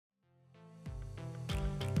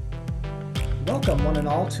Welcome, one and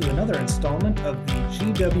all, to another installment of the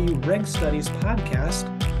GW Reg Studies podcast.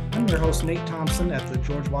 I'm your host, Nate Thompson, at the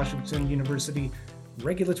George Washington University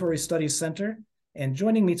Regulatory Studies Center. And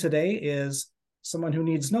joining me today is someone who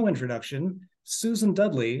needs no introduction. Susan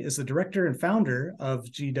Dudley is the director and founder of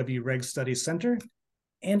GW Reg Studies Center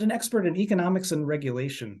and an expert in economics and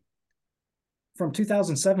regulation. From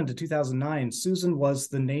 2007 to 2009, Susan was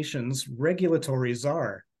the nation's regulatory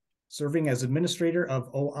czar, serving as administrator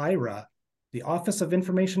of OIRA, the Office of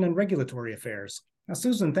Information and Regulatory Affairs. Now,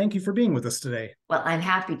 Susan, thank you for being with us today. Well, I'm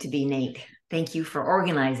happy to be, Nate. Thank you for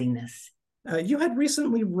organizing this. You had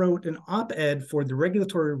recently wrote an op-ed for the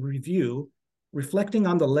Regulatory Review reflecting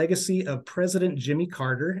on the legacy of President Jimmy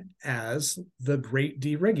Carter as the great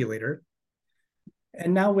deregulator.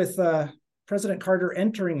 And now with President Carter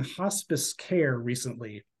entering hospice care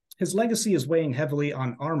recently, his legacy is weighing heavily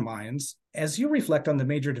on our minds. As you reflect on the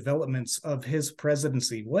major developments of his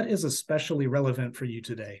presidency, what is especially relevant for you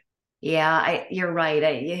today? Yeah, you're right.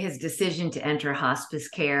 His decision to enter hospice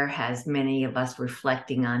care has many of us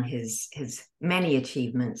reflecting on his many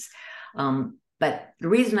achievements. But the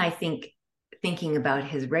reason I think thinking about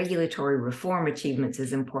his regulatory reform achievements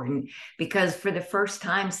is important because for the first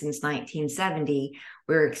time since 1970,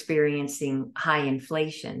 we're experiencing high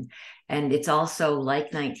inflation. And it's also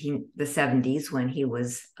like the 70s when he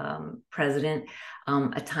was president,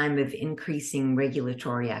 a time of increasing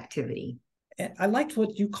regulatory activity. I liked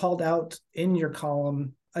what you called out in your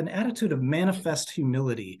column, an attitude of manifest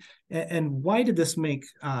humility. And why did this make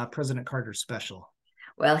President Carter special?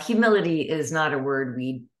 Well, humility is not a word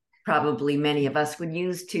probably many of us would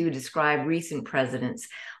use to describe recent presidents.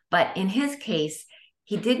 But in his case,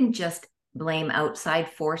 he didn't just blame outside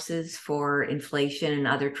forces for inflation and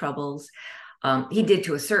other troubles. He did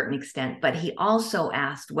to a certain extent, but he also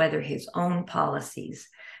asked whether his own policies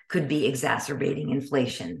could be exacerbating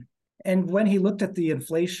inflation. And when he looked at the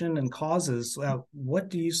inflation and causes, what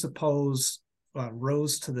do you suppose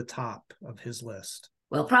rose to the top of his list?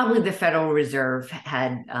 Well, probably the Federal Reserve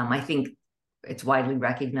had, I think it's widely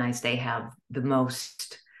recognized, they have the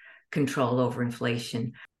most control over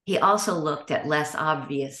inflation. He also looked at less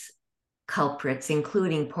obvious culprits,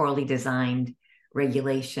 including poorly designed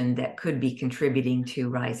regulation that could be contributing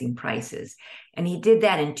to rising prices. And he did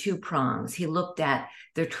that in two prongs. He looked at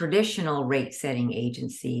the traditional rate-setting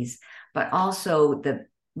agencies, but also the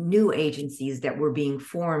new agencies that were being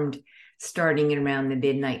formed starting in around the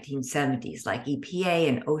mid-1970s, like EPA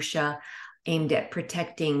and OSHA, aimed at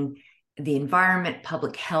protecting the environment,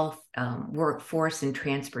 public health, workforce, and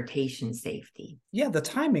transportation safety. Yeah, the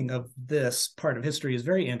timing of this part of history is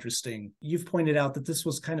very interesting. You've pointed out that this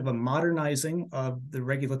was kind of a modernizing of the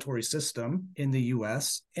regulatory system in the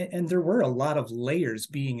US, and there were a lot of layers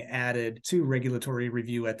being added to regulatory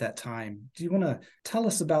review at that time. Do you want to tell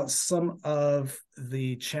us about some of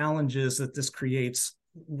the challenges that this creates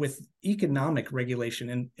with economic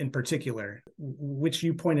regulation in particular, which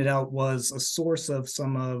you pointed out was a source of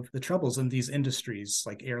some of the troubles in these industries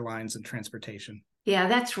like airlines and transportation? Yeah,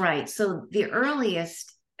 that's right. So the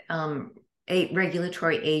earliest 8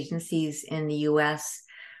 regulatory agencies in the US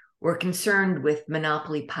were concerned with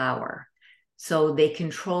monopoly power. So they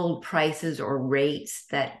controlled prices or rates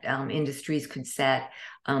that industries could set,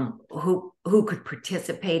 who could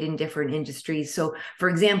participate in different industries. So, for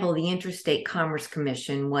example, the Interstate Commerce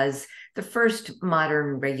Commission was the first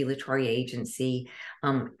modern regulatory agency.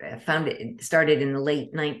 Started in the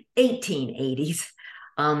late 1880s.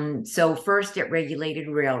 So first it regulated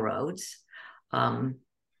railroads, and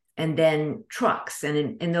then trucks.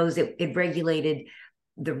 And in those, it regulated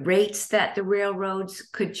the rates that the railroads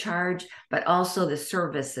could charge, but also the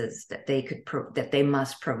services that they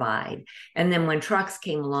must provide. And then when trucks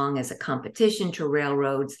came along as a competition to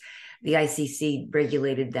railroads, the ICC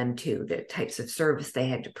regulated them too, the types of service they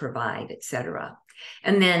had to provide, et cetera.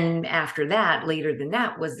 And then after that, later than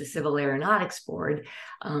that, was the Civil Aeronautics Board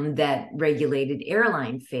that regulated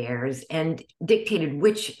airline fares and dictated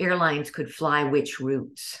which airlines could fly which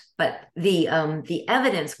routes. But the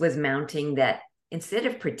evidence was mounting that instead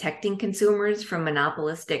of protecting consumers from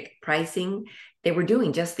monopolistic pricing, they were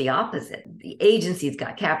doing just the opposite. The agencies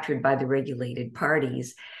got captured by the regulated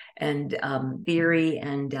parties, and theory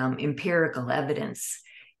and empirical evidence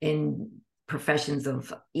in professions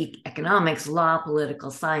of economics, law,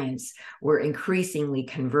 political science were increasingly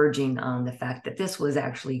converging on the fact that this was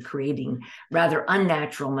actually creating rather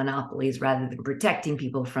unnatural monopolies rather than protecting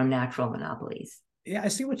people from natural monopolies. Yeah, I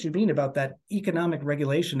see what you mean about that economic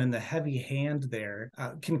regulation, and the heavy hand there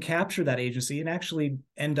can capture that agency and actually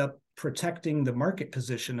end up protecting the market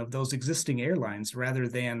position of those existing airlines rather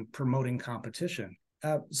than promoting competition.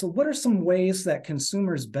 So what are some ways that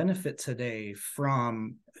consumers benefit today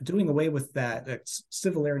from doing away with that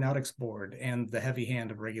Civil Aeronautics Board and the heavy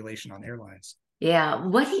hand of regulation on airlines? Yeah,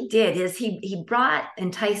 what he did is he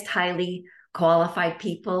enticed highly qualified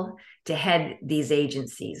people to head these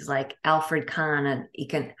agencies, like Alfred Kahn, an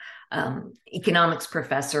economics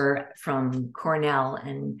professor from Cornell,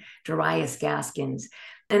 and Darius Gaskins.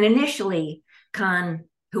 And initially, Kahn,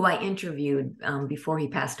 who I interviewed before he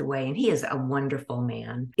passed away, and he is a wonderful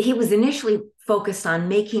man, he was initially focused on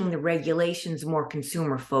making the regulations more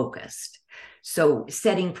consumer focused. So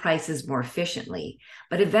setting prices more efficiently.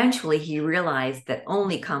 But eventually he realized that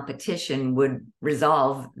only competition would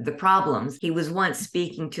resolve the problems. He was once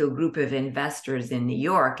speaking to a group of investors in New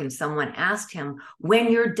York, and someone asked him,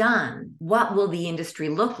 when you're done, what will the industry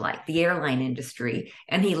look like, the airline industry?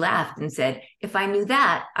 And he laughed and said, if I knew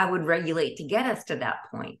that, I would regulate to get us to that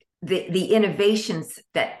point. The innovations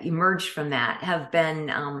that emerged from that have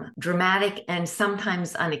been dramatic and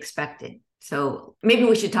sometimes unexpected. So maybe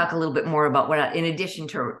we should talk a little bit more about what, in addition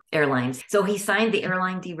to airlines. So he signed the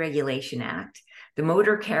Airline Deregulation Act, the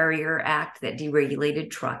Motor Carrier Act that deregulated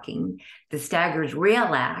trucking, the Staggered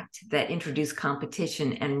Rail Act that introduced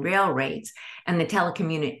competition and rail rates, and the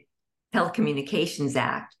Telecommunications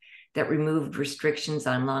Act that removed restrictions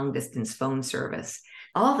on long-distance phone service.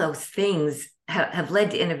 All those things have led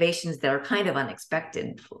to innovations that are kind of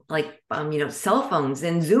unexpected, like cell phones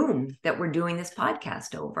and Zoom that we're doing this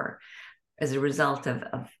podcast over, as a result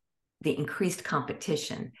of the increased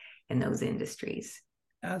competition in those industries.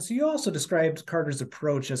 So you also described Carter's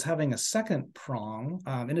approach as having a second prong.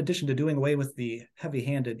 In addition to doing away with the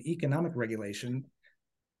heavy-handed economic regulation,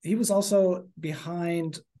 he was also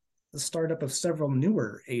behind the startup of several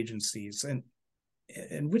newer agencies.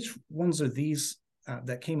 And which ones are these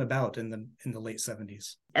that came about in the late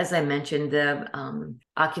 70s? As I mentioned, the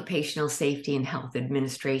Occupational Safety and Health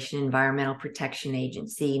Administration, Environmental Protection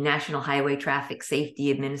Agency, National Highway Traffic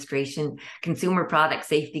Safety Administration, Consumer Product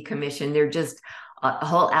Safety Commission. They're just a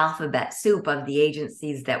whole alphabet soup of the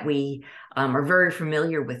agencies that we are very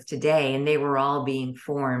familiar with today, and they were all being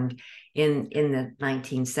formed in the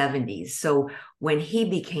 1970s. So when he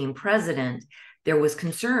became president, there was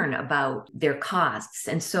concern about their costs.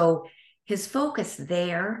 And so his focus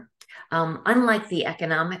there, unlike the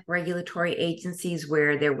economic regulatory agencies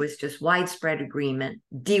where there was just widespread agreement,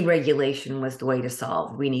 deregulation was the way to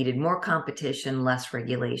solve. We needed more competition, less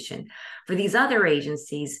regulation. For these other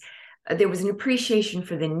agencies, there was an appreciation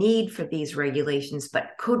for the need for these regulations,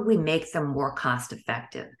 but could we make them more cost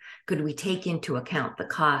effective? Could we take into account the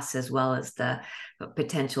costs as well as the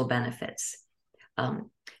potential benefits?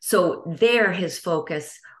 So there, his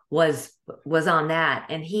focus was on that.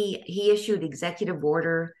 And he issued Executive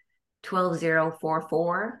Order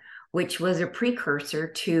 12044, which was a precursor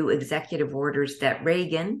to executive orders that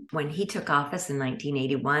Reagan, when he took office in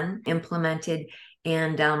 1981, implemented,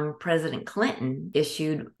 and President Clinton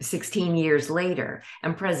issued 16 years later.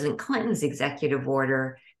 And President Clinton's executive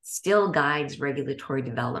order still guides regulatory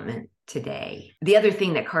development today. The other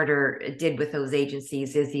thing that Carter did with those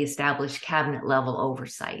agencies is the established cabinet level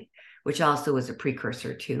oversight, which also was a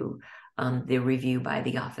precursor to the review by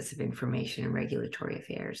the Office of Information and Regulatory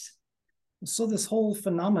Affairs. So this whole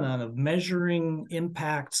phenomenon of measuring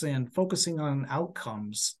impacts and focusing on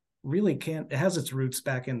outcomes really it has its roots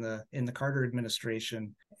back in the Carter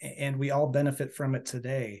administration, and we all benefit from it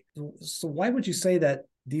today. So why would you say that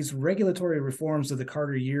these regulatory reforms of the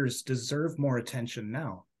Carter years deserve more attention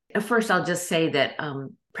now? First, I'll just say that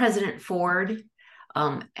President Ford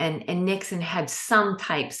and Nixon had some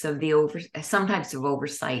types of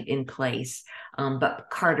oversight in place, but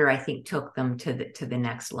Carter, I think, took them to the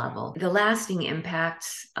next level. The lasting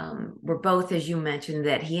impacts were both, as you mentioned,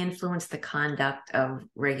 that he influenced the conduct of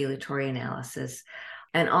regulatory analysis,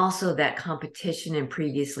 and also that competition in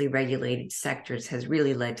previously regulated sectors has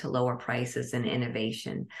really led to lower prices and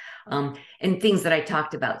innovation, and things that I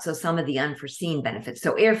talked about. So some of the unforeseen benefits.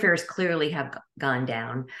 So airfares clearly have gone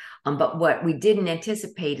down, but what we didn't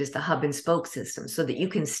anticipate is the hub and spoke system, so that you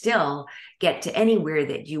can still get to anywhere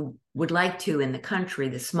that you would like to in the country.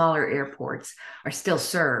 The smaller airports are still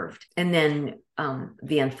served. And then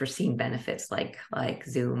the unforeseen benefits like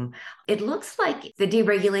Zoom. It looks like the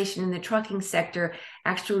deregulation in the trucking sector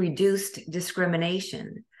actually reduced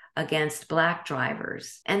discrimination against Black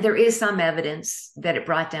drivers. And there is some evidence that it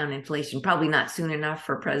brought down inflation, probably not soon enough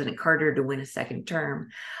for President Carter to win a second term,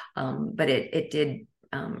 but it did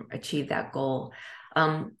achieve that goal.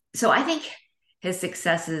 So I think his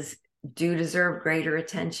successes do deserve greater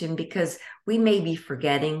attention, because we may be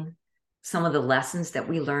forgetting some of the lessons that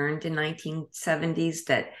we learned in 1970s,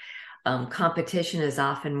 that competition is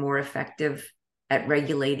often more effective at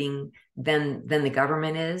regulating than the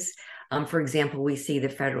government is. For example, we see the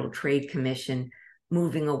Federal Trade Commission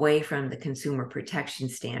moving away from the consumer protection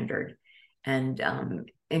standard and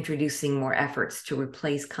introducing more efforts to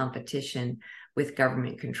replace competition with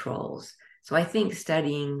government controls. So I think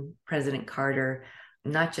studying President Carter,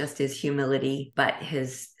 not just his humility, but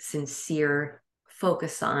his sincere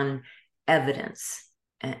focus on evidence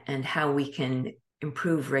and how we can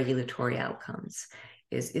improve regulatory outcomes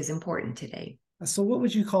is important today. So what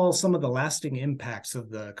would you call some of the lasting impacts of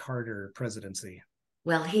the Carter presidency?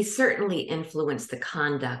 Well, he certainly influenced the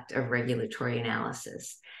conduct of regulatory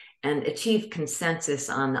analysis and achieved consensus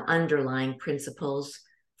on the underlying principles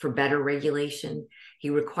for better regulation. He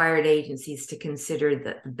required agencies to consider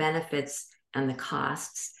the benefits and the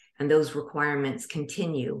costs, and those requirements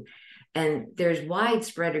continue. And there's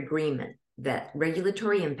widespread agreement that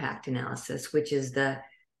regulatory impact analysis, which is the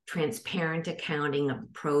transparent accounting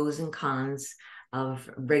of pros and cons of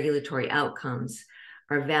regulatory outcomes,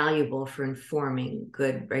 are valuable for informing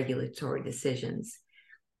good regulatory decisions.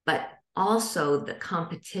 But also the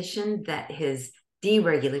competition that his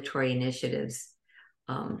deregulatory initiatives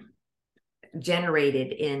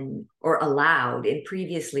generated in or allowed in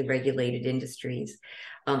previously regulated industries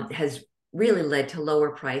has really led to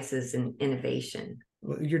lower prices and innovation.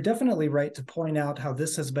 Well, you're definitely right to point out how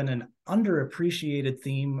this has been an underappreciated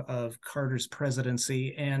theme of Carter's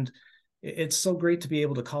presidency, and it's so great to be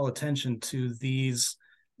able to call attention to these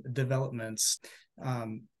developments.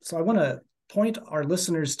 So I want to point our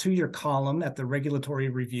listeners to your column at the Regulatory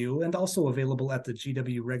Review, and also available at the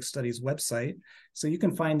GW Reg Studies website. So you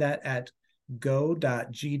can find that at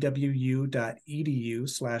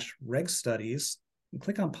go.gwu.edu/regstudies and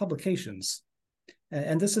click on publications.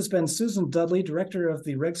 And this has been Susan Dudley, Director of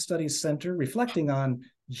the Reg Studies Center, reflecting on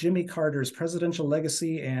Jimmy Carter's presidential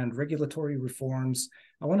legacy and regulatory reforms.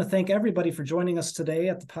 I want to thank everybody for joining us today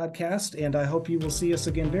at the podcast, and I hope you will see us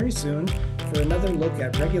again very soon for another look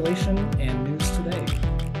at regulation and news today.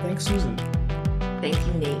 Thanks, Susan. Thank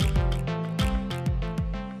you, Nate.